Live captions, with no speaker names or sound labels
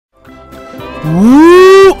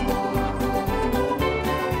Woo!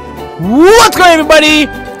 What's going on, everybody?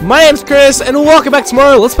 My name's Chris, and welcome back to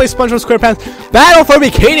more Let's Play SpongeBob SquarePants Battle for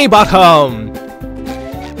Bikini Bottom.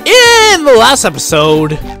 In the last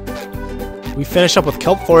episode, we finished up with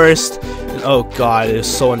Kelp Forest, and oh god, it is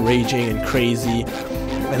so enraging and crazy.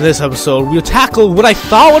 In this episode, we'll tackle what I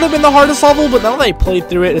thought would have been the hardest level, but now that I played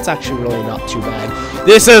through it, it's actually really not too bad.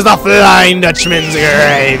 This is the Flying Dutchman's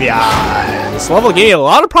Graveyard. This level gave me a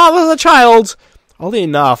lot of problems as a child. Oddly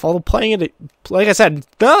enough, although playing it, like I said,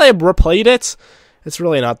 now that I've replayed it, it's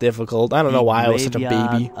really not difficult. I don't know why I was such a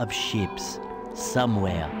baby. Of ships,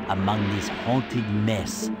 somewhere among this haunted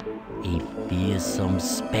mess, a fearsome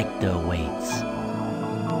specter waits.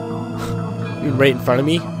 You're right in front of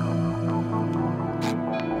me.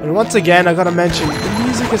 And once again, I gotta mention, the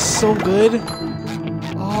music is so good.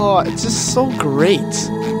 Oh, it's just so great.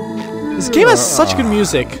 This game has such good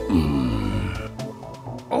music.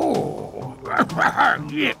 Oh,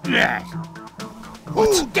 yes.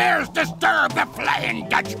 Who dares disturb the Flying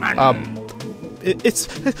Dutchman? It's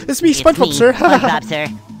me, SpongeBob, sir. SpongeBob, sir.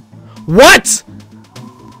 What?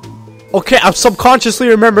 Okay, I subconsciously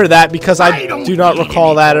remember that because I do not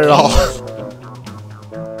recall that at all.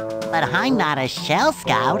 But I'm not a Shell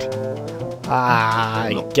Scout.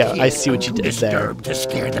 I see what you did there. Disturbed to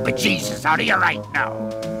scare the bejesus out of you right now.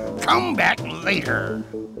 Come back later.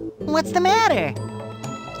 What's the matter?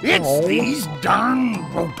 It's these darn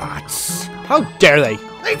robots. How dare they?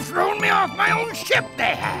 They've thrown me off my own ship,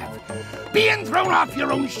 they have. Being thrown off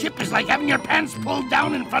your own ship is like having your pants pulled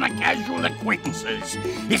down in front of casual acquaintances.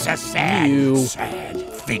 It's a sad, sad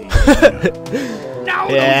thing. Now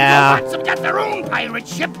those robots have got their own pirate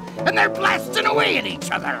ship, and they're blasting away at each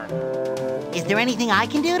other. Is there anything I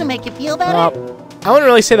can do to make you feel better? I wouldn't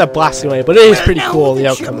really say that blasting away, but it is pretty cool, the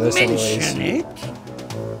outcome of this anyways.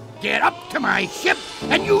 Get up to my ship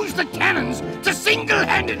and use the cannons to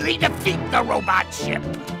single-handedly defeat the robot ship.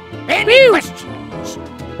 Any questions?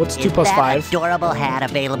 What's 2 plus 5? Is that adorable hat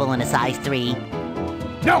available in a size 3?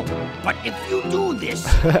 No, but if you do this,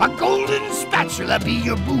 a golden spatula be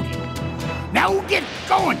your booty. Now get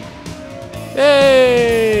going.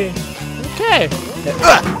 Hey! Okay.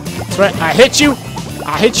 That's right, I hit you.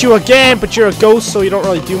 I hit you again, but you're a ghost, so you don't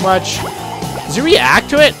really do much. Does he react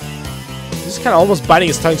to it? He's kind of almost biting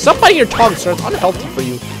his tongue. Stop biting your tongue, sir. It's unhealthy for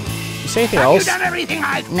you. You say anything else? Have you done everything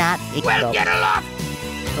I've... Not... Well, get aloft.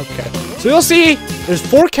 Okay. So you'll see, there's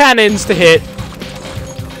 4 cannons to hit.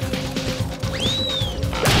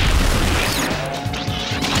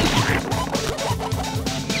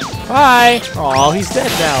 Bye. Oh, he's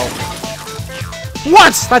dead now.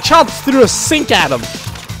 What? That child threw a sink at him.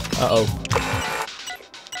 Uh-oh.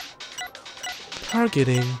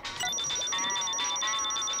 Targeting.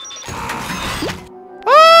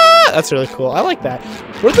 Ah! That's really cool. I like that.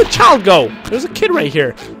 Where'd the child go? There's a kid right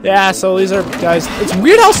here. Yeah, so these are guys. It's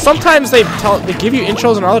weird how sometimes they give you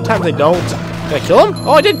intros and other times they don't. Did I kill him?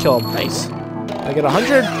 Oh, I did kill him. Nice. I get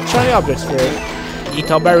 100 shiny objects for it. Eat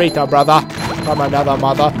a burrito, brother. From another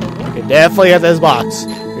mother. You can definitely get this box.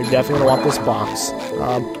 You're definitely gonna want this box.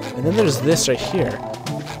 And then there's this right here.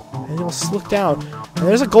 And you'll look down. And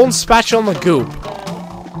there's a golden spatula on the goop.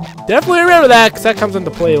 Definitely remember that, because that comes into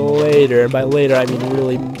play later. And by later, I mean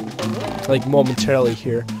really, like, momentarily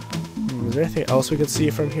here. Is there anything else we can see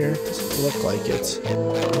from here? Doesn't look like it.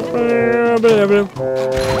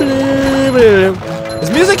 This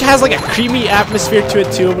music has, like, a creamy atmosphere to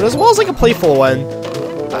it, too, but as well as, like, a playful one.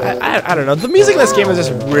 I don't know. The music in this game is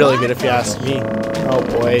just really good, if you ask me. Oh,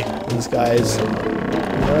 boy. These guys.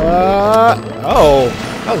 Oh.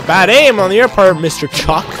 That was bad aim on your part, Mr.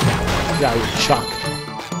 Chuck. Yeah, you're Chuck.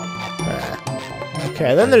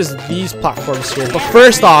 Okay, then there's these platforms here. But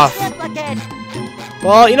first off...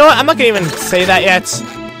 Well, you know what? I'm not going to even say that yet.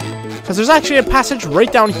 Because there's actually a passage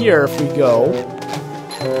right down here if we go.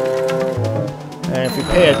 And if we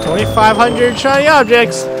pay 2,500 shiny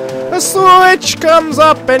objects, a switch comes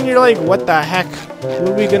up and you're like, what the heck? What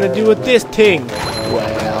are we going to do with this thing?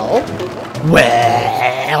 Well...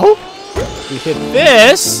 We hit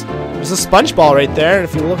this. There's a sponge ball right there. And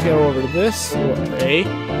if you look over to this way,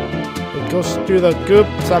 it goes through the goop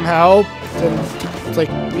somehow. And it's like,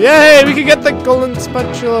 yay, we can get the golden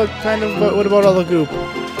spatula, kind of, but what about all the goop?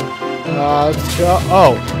 Let's go.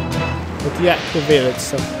 Oh, it deactivated.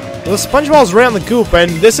 So the sponge ball's right on the goop,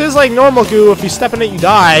 and this is like normal goo. If you step in it, you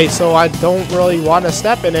die. So I don't really want to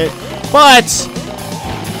step in it, but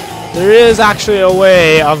there is actually a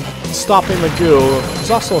way of stopping the goo.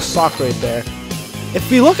 There's also a sock right there. If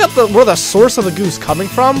we look at where the source of the goo is coming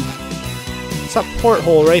from, it's that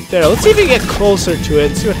porthole right there. Let's see if we can get closer to it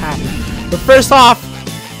and see what happens. But first off,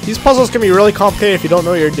 these puzzles can be really complicated if you don't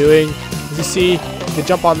know what you're doing. As you see, you can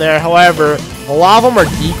jump on there. However, a lot of them are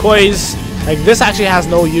decoys. Like, this actually has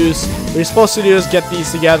no use. What you're supposed to do is get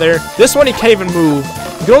these together. This one you can't even move.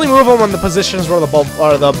 You can only move them on the positions where the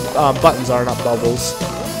buttons are, not bubbles.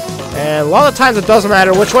 And a lot of times it doesn't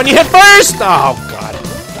matter which one you hit first. Oh god.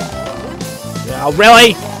 Oh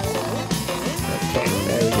really? Okay,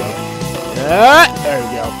 there we go. There we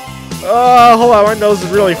go. Oh, hold on, my nose is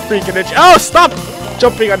really freaking itchy. Oh, stop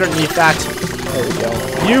jumping underneath that. There we go.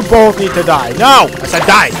 You both need to die. No, I said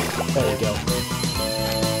die. There we go.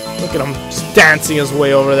 Look at him just dancing his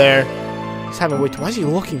way over there. He's having wait. Why is he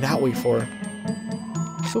looking that way for?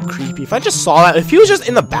 So creepy. If I just saw that, if he was just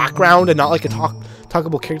in the background and not like a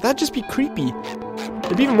talkable character, that'd just be creepy.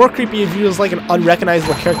 It'd be even more creepy if he was like an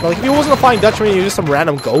unrecognizable character. Like if he wasn't a Flying Dutchman, he was just some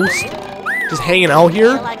random ghost just hanging out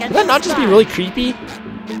here. Would that not just be really creepy?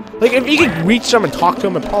 Like if you could reach them and talk to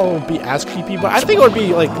him, it probably wouldn't be as creepy. But I think it would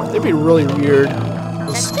be like it'd be really weird,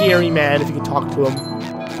 a scary man if you could talk to him. All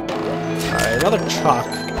right, another truck.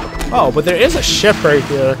 Oh, but there is a ship right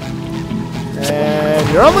here.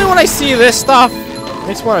 And normally when I see this stuff, I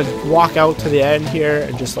just want to walk out to the end here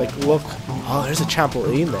and just like look. Oh, there's a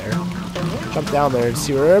trampoline there. Jump down there and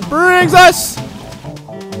see where it brings us.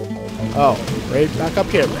 Oh, right back up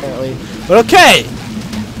here apparently. But okay.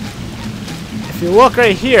 If you look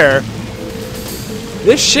right here,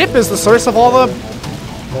 this ship is the source of all the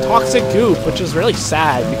toxic goop, which is really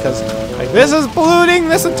sad because like this is polluting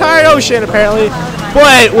this entire ocean apparently.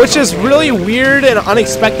 But which is really weird and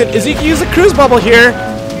unexpected is you can use a cruise bubble here.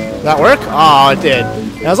 Did that work? Oh, it did.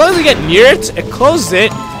 Now, as long as you get near it, it closes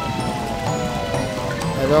it.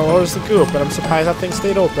 And then lowers the goop, but I'm surprised that thing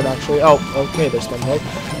stayed open actually. Oh, okay, there's SpongeBob.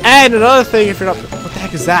 And another thing, if you're not, what the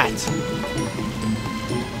heck is that?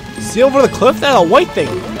 See over the cliff there, the white thing.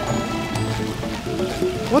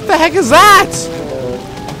 What the heck is that?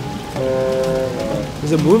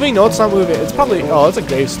 Is it moving? No, it's not moving. It's probably, oh, it's a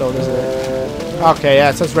gravestone, isn't it? Okay, yeah,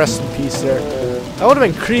 it says rest in peace there. That would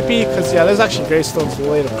have been creepy, because, yeah, there's actually gravestones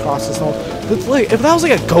laid across this whole... If that was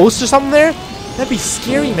like a ghost or something there, that'd be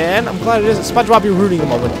scary, man. I'm glad it isn't. SpongeBob, you're rooting a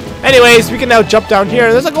moment. Anyways, we can now jump down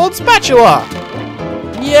here. There's a gold spatula!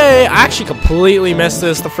 Yay! I actually completely missed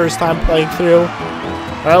this the first time playing through.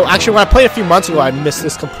 Well, actually, when I played a few months ago, I missed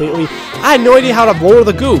this completely. I had no idea how to lower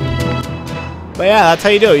the goop. But yeah, that's how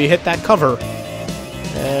you do it. You hit that cover.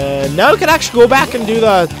 And now we can actually go back and do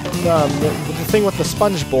the thing with the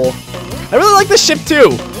sponge bowl. I really like this ship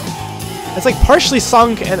too. It's like partially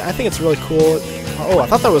sunk, and I think it's really cool. Oh, I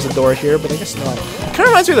thought there was a door here, but I guess not. It kind of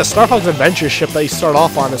reminds me of the Star Fox Adventure ship that you start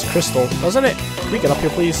off on as Crystal, doesn't it? Can we get up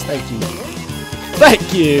here, please? Thank you.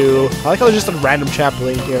 Thank you. I like how there's just a random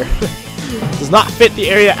trampoline here. Does not fit the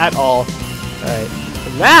area at all. Alright.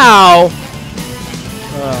 Now,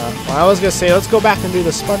 well, I was going to say, let's go back and do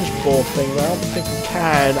the sponge bowl thing, but I don't think we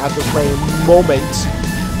can at this very moment.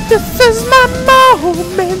 This is my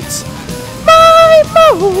moment. My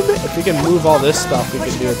moment. If we can move all this stuff, we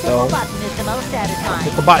can do it, though.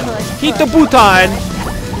 Hit the button. Hit the button.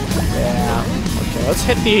 Yeah. Okay, let's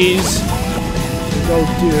hit these. Go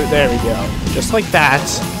do, there we go. Just like that.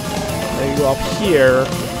 Then you go up here.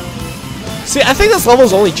 See, I think this level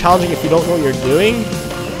is only challenging if you don't know what you're doing.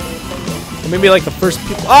 Or maybe like the first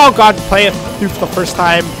people. Oh god, playing it through for the first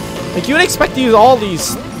time. Like you would expect to use all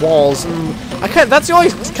these walls. And that's the only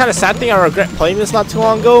kind of sad thing I regret playing this not too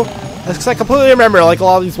long ago. That's because I completely remember like a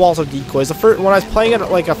lot of these walls are decoys. When I was playing it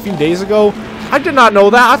like a few days ago, I did not know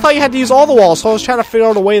that. I thought you had to use all the walls, so I was trying to figure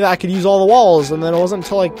out a way that I could use all the walls, and then it wasn't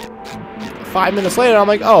until like 5 minutes later I'm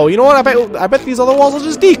like, oh, you know what? I bet these other walls are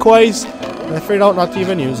just decoys, and I figured out not to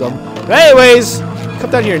even use them. But anyways, come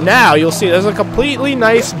down here now. You'll see there's a completely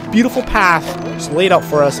nice, beautiful path just laid out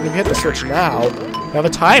for us, and if you hit the switch now, you have a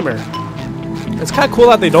timer. It's kind of cool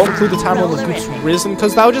that they don't include the timer when the goop's risen,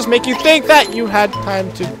 because that would just make you think that you had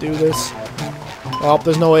time to do this. Well,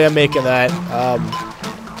 there's no way I'm making that.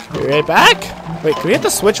 Be right back. Wait, can we hit the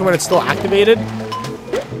switch when it's still activated?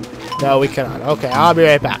 No, we cannot. Okay, I'll be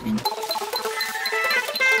right back.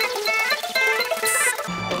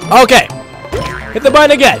 Okay, hit the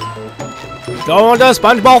button again. Go into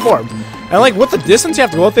SpongeBob form. And like with the distance you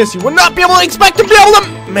have to go with this, you would not be able to expect to be able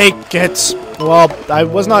to make it. Well, I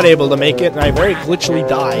was not able to make it, and I very glitchily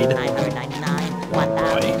died.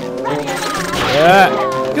 Yeah,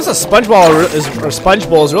 I guess a sponge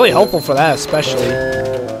bowl is really helpful for that, especially.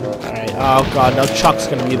 Alright, oh god, now Chuck's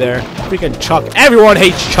gonna be there. Freaking Chuck. Everyone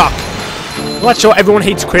hates Chuck. I'm not sure everyone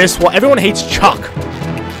hates Chris. Well, everyone hates Chuck.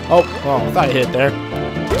 Oh, I thought I hit it there.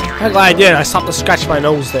 I'm glad I did. I stopped to scratch my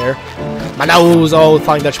nose there. My nose. Oh, the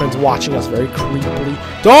Flying Dutchman's watching us very creepily.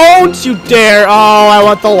 Don't you dare. Oh, I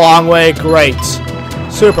went the long way. Great.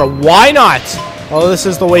 Super. Why not? Oh, this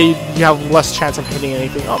is the way you have less chance of hitting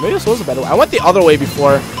anything. Oh, maybe this was a better way. I went the other way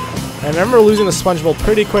before. And I remember losing the sponge bowl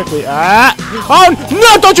pretty quickly. Ah! Oh,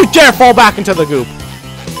 no! Don't you dare fall back into the goop.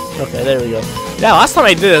 Okay, there we go. Yeah, last time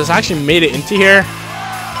I did this, I actually made it into here.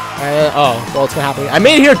 Oh, well, it's gonna happen. I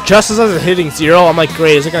made it here just as I was hitting 0. I'm like,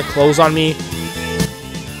 great, is it gonna close on me?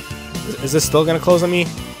 Is this still gonna close on me?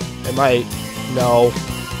 It might. No.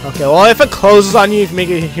 Okay, well, if it closes on you, you can make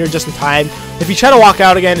it here just in time. If you try to walk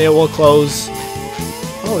out again, it will close.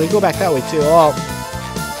 Oh, they go back that way, too. Well,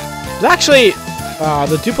 there's actually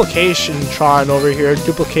the duplication Tron over here.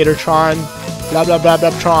 Duplicator Tron. Blah, blah, blah,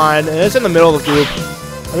 blah, Tron. And it's in the middle of the group.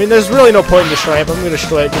 I mean, there's really no point in destroying it, but I'm going to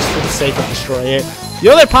destroy it just for the sake of destroying it. The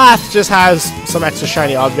other path just has some extra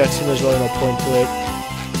shiny objects, and there's really no point to it.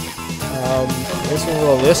 I guess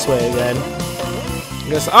we'll go this way again. I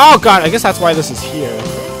guess, oh god, I guess that's why this is here.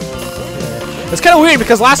 Yeah. It's kind of weird,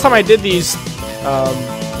 because last time I did these,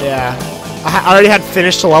 yeah, I already had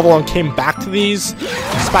finished the level and came back to these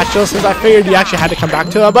spatulas, since I figured you actually had to come back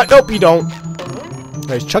to them, but nope, you don't.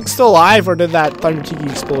 Is Chuck still alive, or did that Thunder Tiki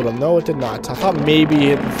explode him? No, it did not. I thought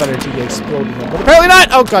maybe the Thunder Tiki exploded him, but apparently not!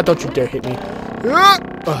 Oh god, don't you dare hit me.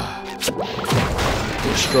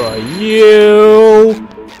 Destroy you.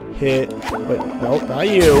 Hit. Wait, nope, not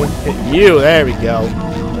you. Hit you. There we go.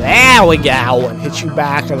 There we go. And hit you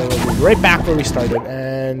back, and then we'll be right back where we started.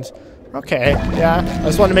 And okay, yeah. I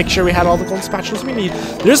just wanted to make sure we had all the golden spatulas we need.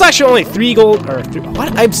 There's actually only 3 gold, or 3.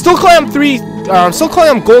 What? I'm still calling them 3. I'm still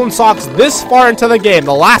calling them golden socks this far into the game.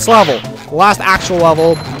 The last level, the last actual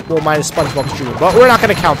level. Well, minus SpongeBob's Dream, but we're not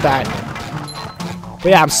gonna count that. But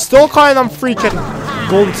yeah, I'm still calling them freaking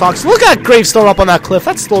golden socks. Look at that gravestone up on that cliff.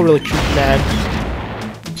 That's still really cute, man.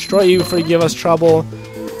 Destroy you before you give us trouble.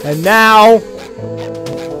 And now,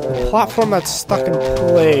 the platform that's stuck in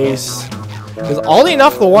place is oddly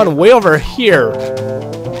enough the one way over here.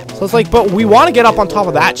 So it's like, but we want to get up on top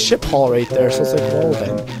of that ship hull right there. So it's like, well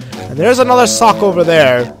then. And there's another sock over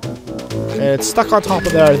there. And it's stuck on top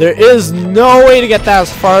of there. There is no way to get that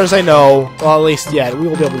as far as I know. Well, at least yet. We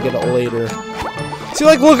will be able to get it later. See,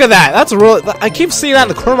 like, look at that. That's really... I keep seeing that in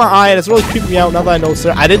the corner of my eye, and it's really creeping me out now that I know it's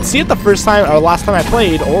there. I didn't see it the first time, or last time I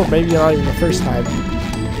played, or maybe not even the first time.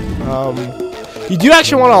 You do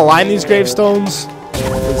actually want to align these gravestones.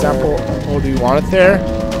 For example, oh, do you want it there?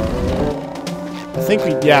 I think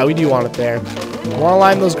we... Yeah, we do want it there. We want to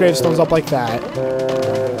line those gravestones up like that.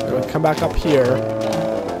 We'll come back up here.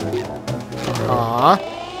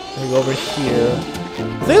 And go over here. I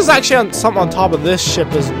think there's actually something on top of this ship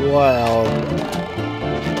as well.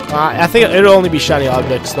 I think it'll only be shiny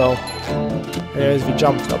objects, though. Anyways, if you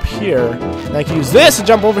jump up here, then I can use this to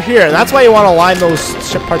jump over here. And that's why you want to line those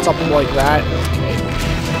ship parts up like that. Okay.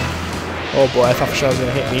 Oh boy, I thought for sure it was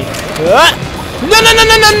going to hit me. No, no, no,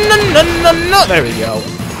 no, no, no, no, no, no. There we go.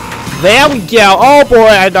 There we go. Oh boy,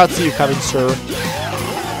 I did not see you coming, sir.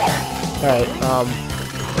 Alright,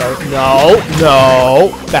 no,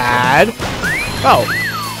 no, bad. Oh.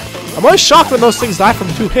 I'm always shocked when those things die from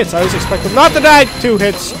 2 hits. I always expect them not to die 2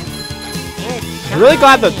 hits. I'm really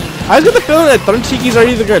glad that... I was getting the feeling that Thunder Tikis are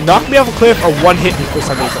either going to knock me off a cliff or one-hit me for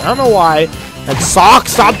some reason. I don't know why. And Sock,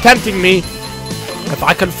 stop tempting me. If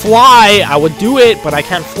I could fly, I would do it, but I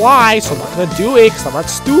can't fly, so I'm not going to do it, because I'm not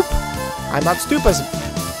stoop. I'm not stoop,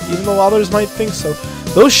 even though others might think so.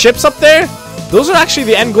 Those ships up there, those are actually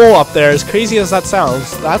the end goal up there, as crazy as that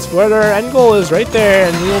sounds. That's where their end goal is, right there,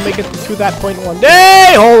 and we will make it to that point one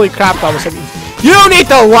day. Holy crap, that was something. You need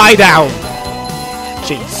to lie down.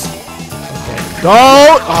 Jeez. Okay.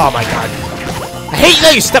 No. Oh my god. I hate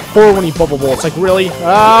that you step forward when you bubble bowl. It's like, really?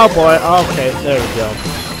 Oh boy. Okay, there we go.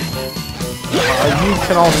 You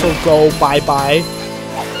can also go bye-bye.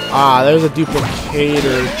 Ah, there's a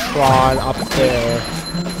duplicator Tron up there.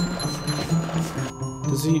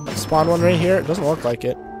 Does he spawn one right here? It doesn't look like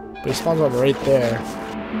it. But he spawns one right there.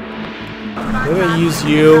 We're gonna use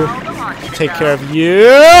you to take care of you.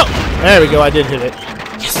 There we go, I did hit it.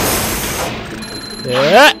 Yes!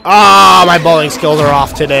 Yeah. Ah, my bowling skills are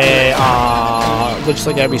off today. Ah, looks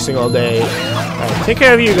like every single day. Alright, take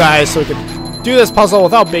care of you guys so we can do this puzzle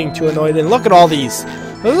without being too annoyed. And look at all these.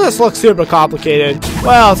 Doesn't this look super complicated?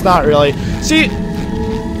 Well, it's not really. See,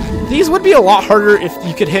 these would be a lot harder if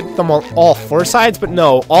you could hit them on all 4 sides, but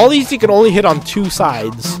no. All these you can only hit on 2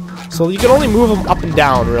 sides. So you can only move them up and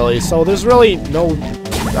down, really. So there's really no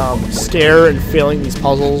scare in failing these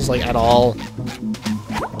puzzles, like, at all.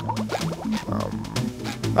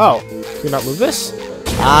 Oh, can we not move this?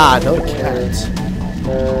 Ah, no, we can't.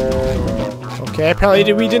 Okay,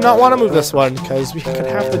 apparently we did not want to move this one, because we could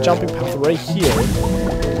have the jumping path right here.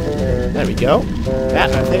 There we go. Yeah,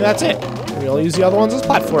 I think that's it. We'll use the other ones as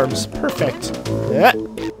platforms. Perfect. Yeah.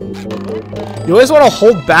 You always want to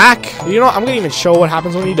hold back. You know, I'm gonna even show what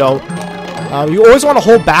happens when you don't. You always want to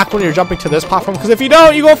hold back when you're jumping to this platform, because if you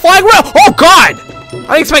don't, you go flying. Oh God! I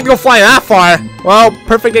didn't expect to go flying that far. Well,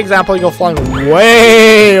 perfect example. You go flying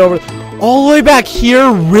way over, all the way back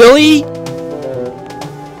here. Really?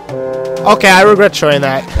 Okay, I regret showing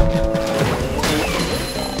that.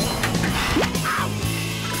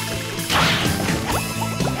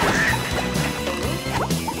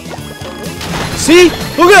 See?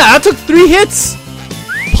 Look at that! That took 3 hits!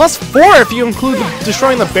 Plus 4 if you include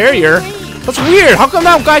destroying the barrier. That's weird! How come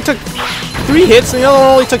that guy took 3 hits and the other one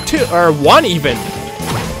only took 2? Or 1 even?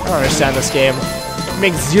 I don't understand this game. It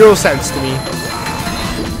makes 0 sense to me.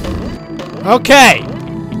 Okay.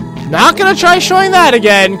 Not gonna try showing that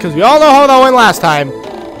again, because we all know how that went last time.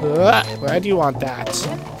 Why do you want that?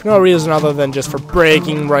 For no reason other than just for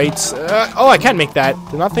bragging rights. Oh, I can make that.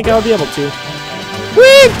 Did not think I would be able to.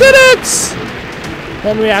 We did it!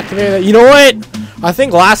 Then we activated it. You know what? I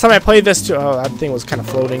think last time I played this too. Oh, that thing was kind of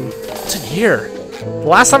floating. What's in here? The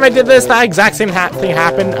last time I did this, that exact same thing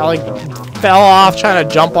happened. I like fell off trying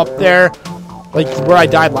to jump up there, like where I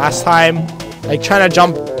died last time. Like trying to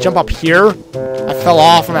jump up here. I fell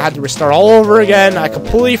off and I had to restart all over again. I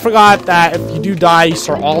completely forgot that if you do die, you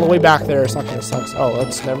start all the way back there or something. It sucks. Oh,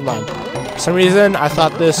 that's never mind. For some reason, I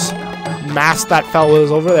thought this mask that fell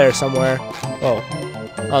was over there somewhere. Oh.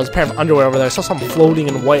 Oh, there's a pair of underwear over there. I saw something floating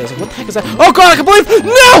in white. I was like, what the heck is that? Oh God, I can't believe—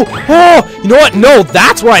 No! Oh, you know what? No,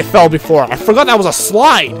 that's where I fell before. I forgot that was a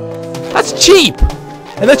slide. That's cheap.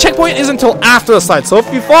 And the checkpoint isn't until after the slide. So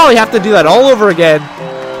if you fall, you have to do that all over again.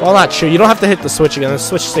 Well, not sure. You don't have to hit the switch again. The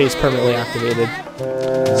switch stays permanently activated.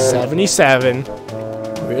 77.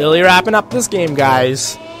 Really wrapping up this game,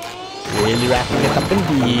 guys. Really wrapping it up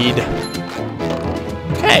indeed.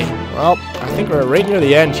 Okay. Well, I think we're right near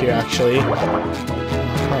the end here, actually.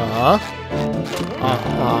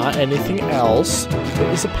 Anything else?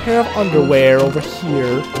 There is a pair of underwear over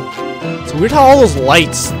here. It's weird how all those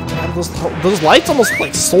lights, those lights almost look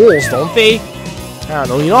like souls, don't they? I don't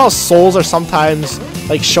know. You know how souls are sometimes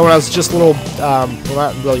like shown as just little, well,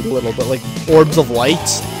 not really little, but like orbs of light,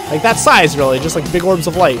 like that size, really, just like big orbs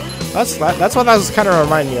of light. That's what that was kind of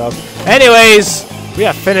reminding me of. Anyways, we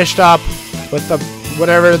have finished up with the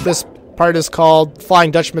whatever this part is called,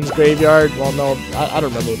 Flying Dutchman's Graveyard. Well, no, I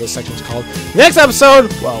don't remember what this section's called. Next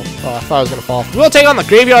episode, well, I thought I was gonna fall. We'll take on the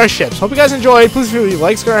Graveyard Ships. Hope you guys enjoyed. Please feel free to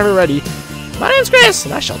like, subscribe, already. My name's Chris,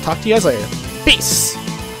 and I shall talk to you guys later. Peace.